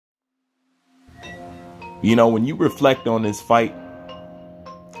You know, when you reflect on this fight,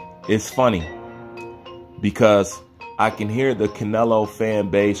 it's funny because I can hear the Canelo fan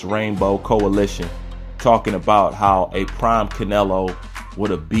base, Rainbow Coalition, talking about how a prime Canelo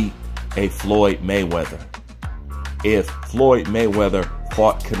would have beat a Floyd Mayweather. If Floyd Mayweather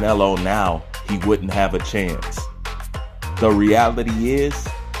fought Canelo now, he wouldn't have a chance. The reality is,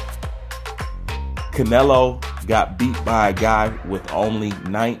 Canelo got beat by a guy with only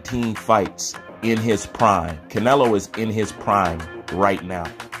 19 fights in his prime. Canelo is in his prime right now.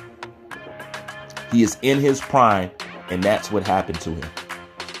 He is in his prime, and that's what happened to him.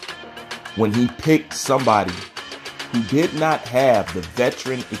 When he picked somebody who did not have the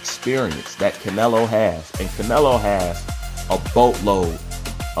veteran experience that Canelo has, and Canelo has a boatload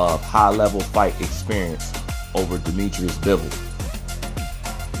of high-level fight experience over Demetrius Bivol.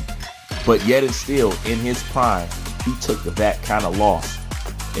 But yet and still, in his prime, he took that kind of loss.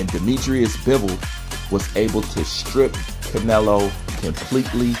 And Demetrius Bivol was able to strip Canelo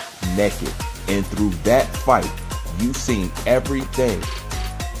completely naked. And through that fight, you've seen everything,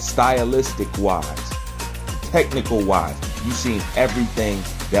 stylistic-wise, technical-wise. You've seen everything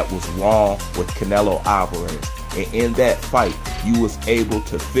that was wrong with Canelo Alvarez. And in that fight, you was able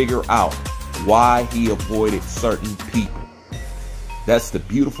to figure out why he avoided certain people. That's the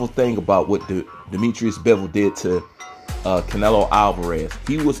beautiful thing about what Demetrius Bivol did to Canelo Alvarez.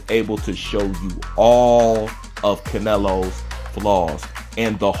 He was able to show you all of Canelo's flaws,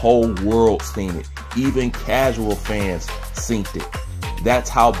 and the whole world seen it. Even casual fans seen it. That's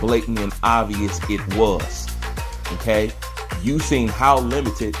how blatant and obvious it was. Okay? You seen how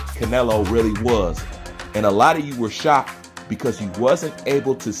limited Canelo really was. And a lot of you were shocked because you wasn't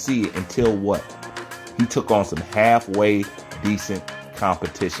able to see it until what? He took on some halfway decent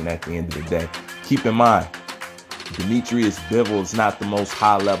competition at the end of the day. Keep in mind, Demetrius Bivol is not the most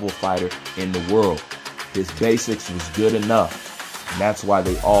high-level fighter in the world. His basics was good enough. And that's why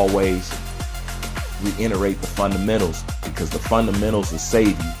they always reiterate the fundamentals, because the fundamentals will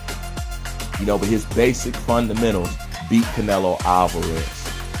save you. You know, but his basic fundamentals beat Canelo Alvarez.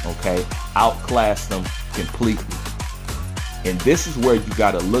 Okay? Outclassed him completely. And this is where you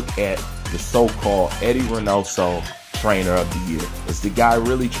got to look at the so-called Eddie Reynoso Trainer of the Year. Is the guy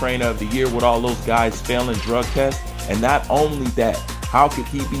really Trainer of the Year with all those guys failing drug tests? And not only that, how could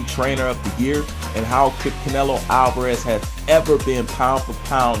he be Trainer of the Year? And how could Canelo Alvarez have ever been pound for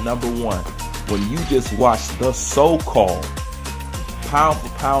pound #1 when you just watched the so-called pound for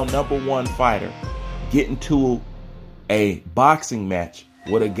pound #1 fighter get into a boxing match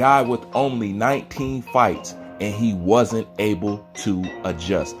with a guy with only 19 fights and he wasn't able to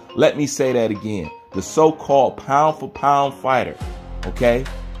adjust? Let me say that again. The so-called pound for pound fighter, okay,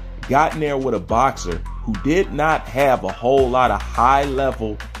 got in there with a boxer who did not have a whole lot of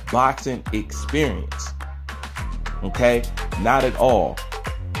high-level boxing experience. Okay, not at all.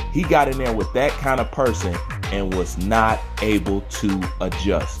 He got in there with that kind of person and was not able to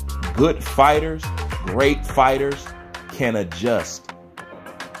adjust. Good fighters, great fighters can adjust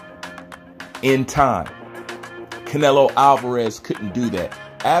in time. Canelo Alvarez couldn't do that.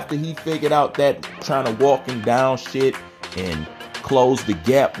 After he figured out that trying to walk him down shit and close the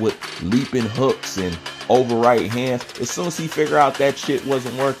gap with leaping hooks and over right hands, as soon as he figured out that shit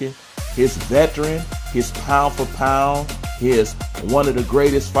wasn't working, his veteran, his pound for pound, his one of the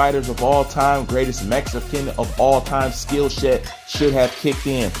greatest fighters of all time, greatest Mexican of all time skill set should have kicked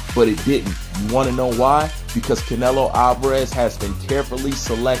in, but it didn't. You want to know why? Because Canelo Alvarez has been carefully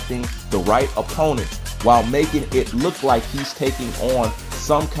selecting the right opponents while making it look like he's taking on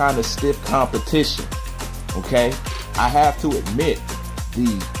some kind of stiff competition. Okay? I have to admit,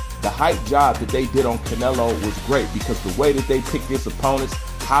 the hype job that they did on Canelo was great, because the way that they picked his opponents,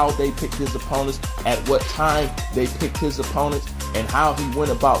 how they picked his opponents, at what time they picked his opponents, and how he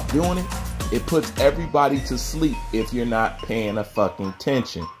went about doing it, it puts everybody to sleep if you're not paying a fucking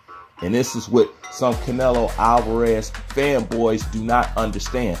attention. And this is what some Canelo Alvarez fanboys do not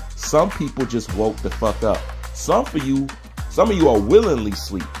understand. Some people just woke the fuck up. Some of you are willingly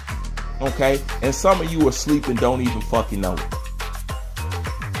asleep, okay? And some of you are asleep and don't even fucking know it.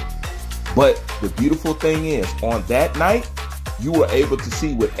 But the beautiful thing is, on that night, you were able to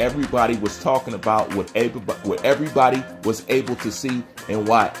see what everybody was talking about, what everybody was able to see, and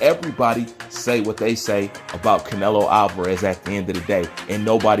why everybody say what they say about Canelo Alvarez at the end of the day, and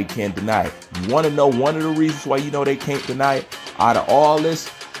nobody can deny it. You want to know one of the reasons why you know they can't deny it? Out of all this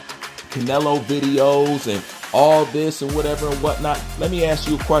Canelo videos and all this and whatever and whatnot, let me ask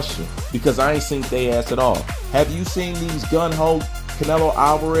you a question, because I ain't seen they ass at all. Have you seen these gun-ho Canelo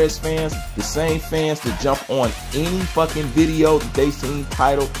Alvarez fans, the same fans that jump on any fucking video that they seen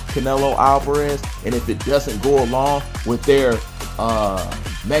titled Canelo Alvarez, and if it doesn't go along with their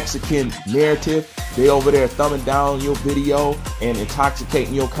Mexican narrative, they over there thumbing down your video and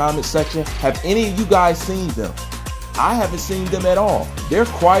intoxicating your comment section. Have any of you guys seen them? I haven't seen them at all. They're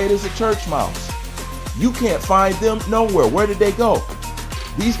quiet as a church mouse. You can't find them nowhere. Where did they go?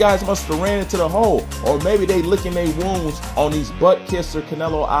 These guys must have ran into the hole, or maybe they licking their wounds on these butt kisser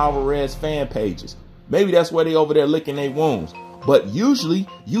Canelo Alvarez fan pages. Maybe that's where they over there licking their wounds. But usually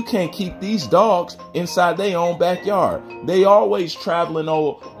you can't keep these dogs inside their own backyard. They always traveling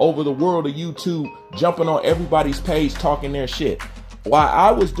over the world of YouTube, jumping on everybody's page talking their shit. While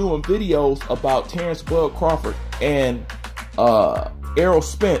I was doing videos about Terrence Bud Crawford and Errol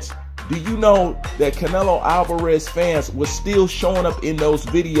Spence, do you know that Canelo Alvarez fans was still showing up in those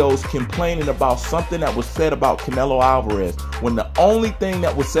videos complaining about something that was said about Canelo Alvarez, when the only thing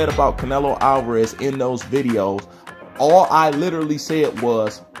that was said about Canelo Alvarez in those videos, all I literally said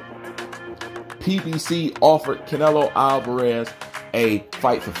was PBC offered Canelo Alvarez a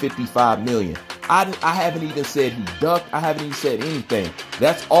fight for $55 million. I haven't even said he ducked. I haven't even said anything.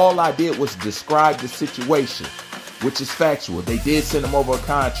 That's all I did was describe the situation, which is factual. They did send him over a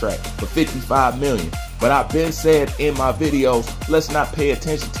contract for $55 million. But I've been said in my videos, let's not pay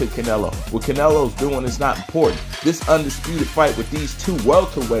attention to Canelo. What Canelo's doing is not important. This undisputed fight with these two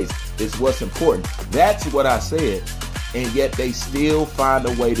welterweights is what's important. That's what I said. And yet they still find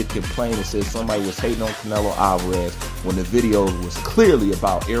a way to complain and say somebody was hating on Canelo Alvarez when the video was clearly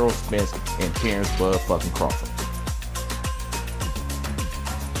about Errol Spence and Terrence Bud fucking Crawford.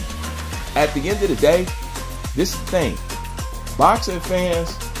 At the end of the day, this is the thing. Boxing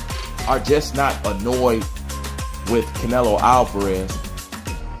fans are just not annoyed with Canelo Alvarez.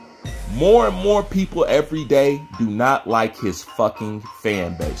 More and more people every day do not like his fucking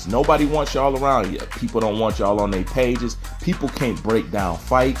fan base. Nobody wants y'all around. People don't want y'all on their pages. People can't break down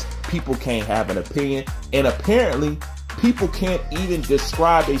fights. People can't have an opinion. And apparently, people can't even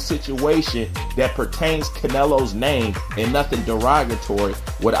describe a situation that pertains Canelo's name and nothing derogatory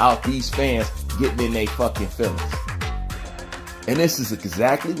without these fans getting in their fucking feelings. And this is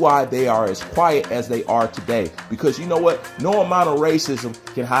exactly why they are as quiet as they are today. Because you know what? No amount of racism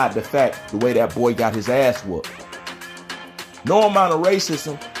can hide the fact the way that boy got his ass whooped. No amount of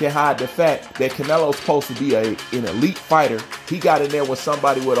racism can hide the fact that Canelo's supposed to be an elite fighter. He got in there with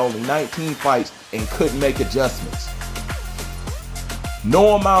somebody with only 19 fights and couldn't make adjustments.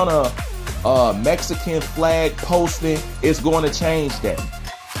 No amount of Mexican flag posting is going to change that.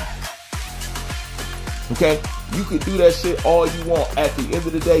 Okay? You could do that shit all you want. At the end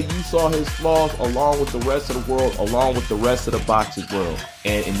of the day, you saw his flaws along with the rest of the world, along with the rest of the boxing world.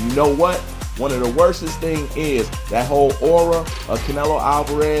 And you know what? One of the worstest thing is that whole aura of Canelo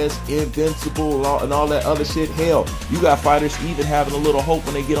Alvarez, invincible, and all that other shit. Hell, you got fighters even having a little hope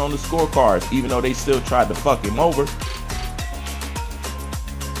when they get on the scorecards, even though they still tried to fuck him over.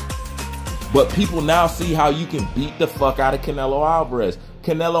 But people now see how you can beat the fuck out of Canelo Alvarez.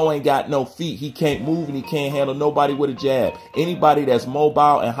 Canelo ain't got no feet. He can't move and he can't handle nobody with a jab. Anybody that's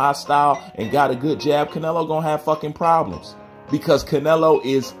mobile and hostile and got a good jab, Canelo gonna have fucking problems. Because Canelo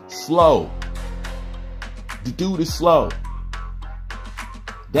is slow. The dude is slow.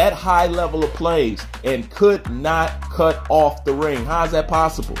 That high level of plays and could not cut off the ring. How is that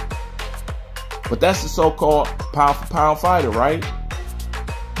possible? But that's the so-called pound for pound fighter, right?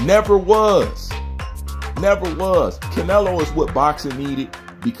 Never was. Never was. Canelo is what boxing needed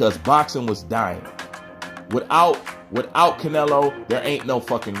because boxing was dying. Without Canelo, there ain't no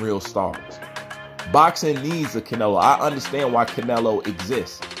fucking real stars. Boxing needs a Canelo. I understand why Canelo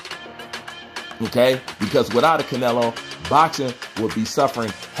exists. Okay? Because without a Canelo, boxing would be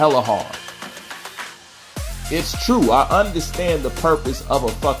suffering hella hard. It's true. I understand the purpose of a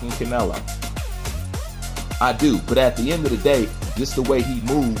fucking Canelo. I do. But at the end of the day, just the way he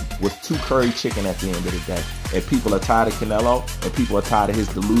moved was too curry chicken at the end of the day. And people are tired of Canelo, and people are tired of his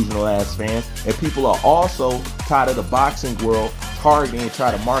delusional ass fans, and people are also tired of the boxing world targeting and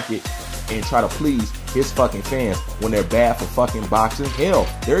try to market and try to please his fucking fans when they're bad for fucking boxing. Hell,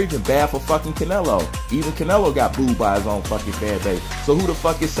 they're even bad for fucking Canelo. Even Canelo got booed by his own fucking fan base. So who the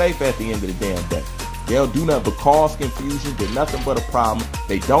fuck is safe at the end of the damn day? They don't do nothing but cause confusion. They're nothing but a problem.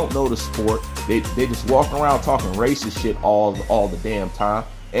 They don't know the sport. They just walk around talking racist shit all the damn time.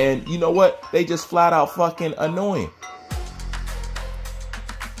 And you know what? They just flat out fucking annoying.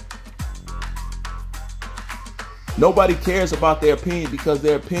 Nobody cares about their opinion because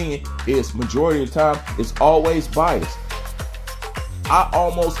their opinion is, majority of the time, is always biased. I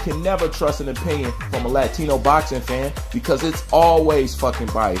almost can never trust an opinion from a Latino boxing fan because it's always fucking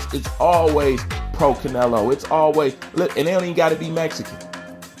biased. It's always pro Canelo. It's always, and they don't even got to be Mexican.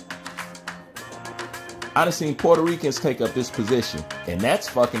 I done seen Puerto Ricans take up this position, and that's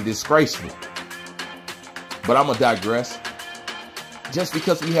fucking disgraceful. But I'm gonna digress. Just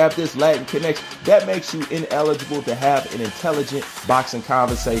because we have this Latin connection, that makes you ineligible to have an intelligent boxing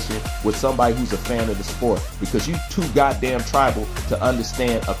conversation with somebody who's a fan of the sport, because you too goddamn tribal to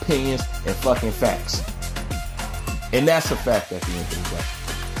understand opinions and fucking facts. And that's a fact at the end of the day.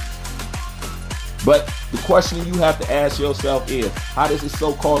 But the question you have to ask yourself is, how does this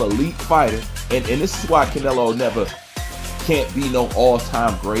so-called elite fighter, and this is why Canelo never can't be no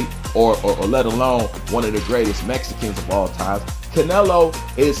all-time great, or let alone one of the greatest Mexicans of all time. Canelo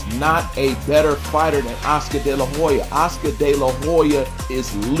is not a better fighter than Oscar De La Hoya. Oscar De La Hoya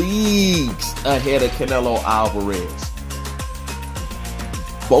is leagues ahead of Canelo Alvarez,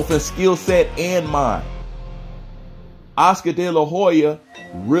 both in skill set and mind. Oscar De La Hoya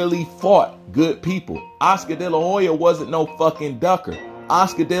really fought good people. Oscar De La Hoya wasn't no fucking ducker.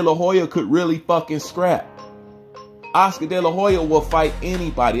 Oscar De La Hoya could really fucking scrap. Oscar De La Hoya will fight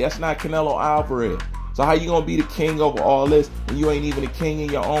anybody. That's not Canelo Alvarez. So how you gonna be the king over all this when you ain't even the king in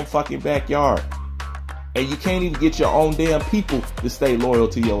your own fucking backyard? And you can't even get your own damn people to stay loyal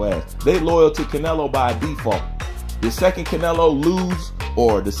to your ass. They loyal to Canelo by default. The second Canelo lose,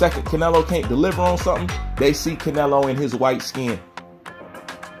 or the second Canelo can't deliver on something, they see Canelo in his white skin.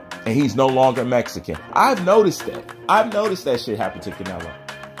 And he's no longer Mexican. I've noticed that. I've noticed that shit happen to Canelo.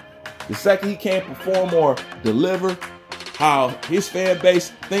 The second he can't perform or deliver how his fan base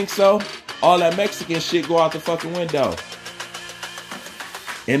thinks so, all that Mexican shit go out the fucking window.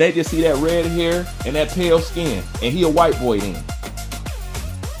 And they just see that red hair and that pale skin. And he a white boy then.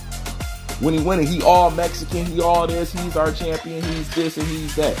 When he winning, he all Mexican, he all this, he's our champion, he's this and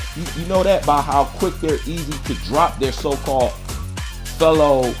he's that. You know that by how quick they're easy to drop their so-called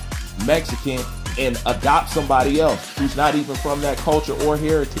fellow Mexican and adopt somebody else who's not even from that culture or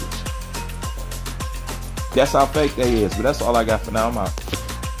heritage. That's how fake they is. But that's all I got for now. I'm out.